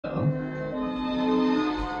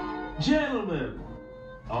Gentlemen,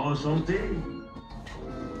 enchanté.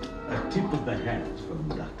 A tip of the hat from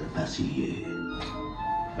Dr. Vassilier.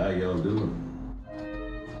 How y'all doing?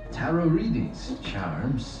 Tarot readings,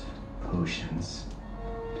 charms, potions,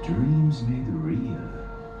 dreams made real.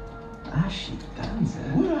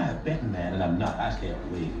 Ashitanza. Would I have bet, man, and I'm not? I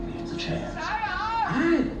can't wait if there's a chance.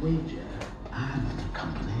 I'd wager I'm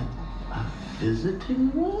accompanied by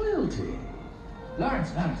visiting royalty.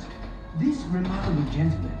 Lawrence, this remarkable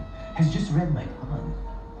gentleman has just read my palm.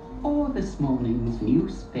 Or this morning's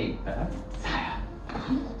newspaper. Sire,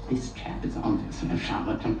 this chap is obviously a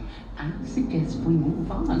charlatan. I suggest we move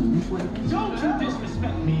on. Don't you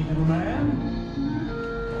disrespect me, little man.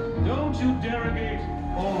 Don't you derogate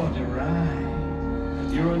or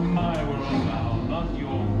deride. You're in my world now, not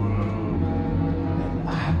your world. And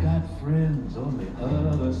I've got friends on the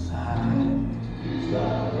other side.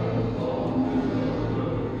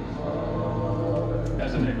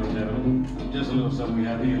 That's an echo, gentlemen. Just a little something we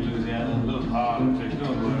have here in Louisiana. A little politics,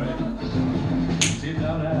 don't worry. Sit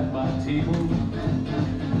down at my table.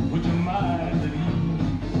 Put your mind at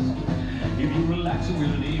ease. If you relax, it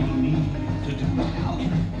will enable me to do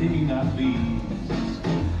anything I please.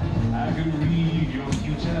 I can read your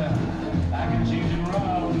future. I can change it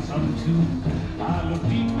around some too. I look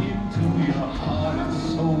deep into your heart and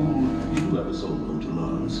soul. You have a soul, don't you,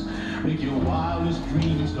 Lawrence? Make your wildest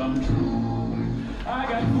dreams come true. I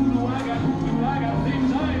got voodoo, I got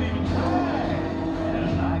things I ain't even tried.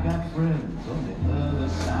 And I got friends on the other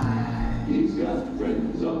side. He's got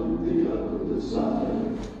friends on the other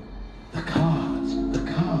side. The cards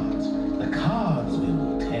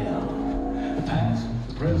will tell. The past,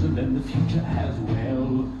 the present, and the future as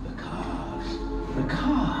well. The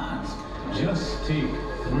cards. Just take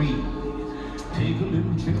 3. Take a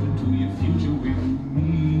little trip into your future with me.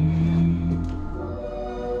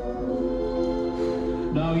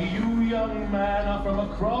 Now you, young man, are from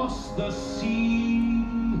across the sea.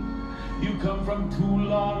 You come from 2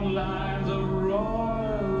 long lines of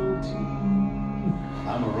royalty.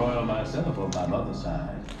 I'm a royal myself on my mother's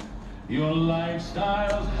side. Your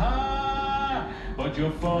lifestyle's high, but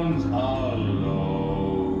your funds are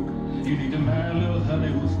low. You need to marry a little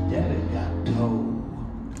honey whose daddy got dough.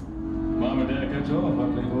 Mom and Dad cut you off, huh,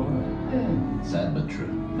 playboy? Sad but true.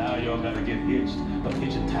 Now y'all gotta get hitched, but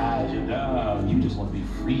hitching ties you down. You just want to be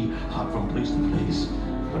free, hop from place to place.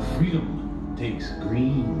 But freedom takes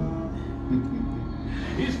green.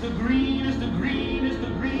 It's the green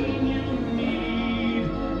you need.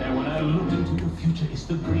 And when I looked into the future, it's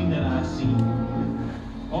the green that I see.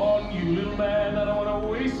 On you, little man, I don't want to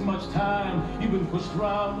waste much time. You've been pushed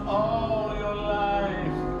around all your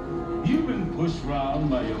life. You've been pushed around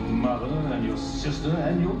by your mother and your sister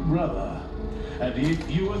and your brother. And if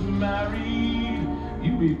you was married,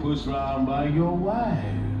 you'd be pushed around by your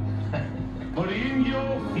wife. But in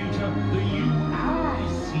your future, the you I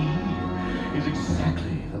see is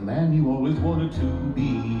exactly the man you always wanted to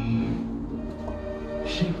be.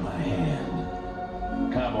 Shake my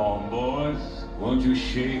hand. Come on, boys. Won't you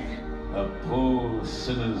shake a poor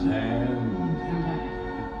sinner's hand?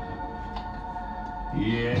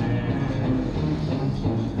 Yeah.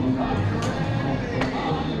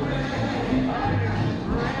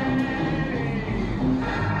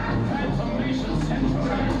 Transformation Central.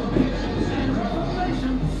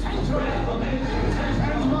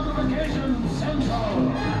 Transmogrification Central.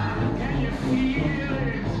 Can you feel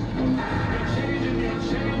it?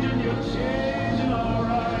 You're changing, all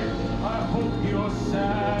right. I hope you're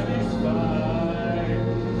satisfied.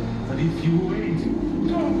 But if you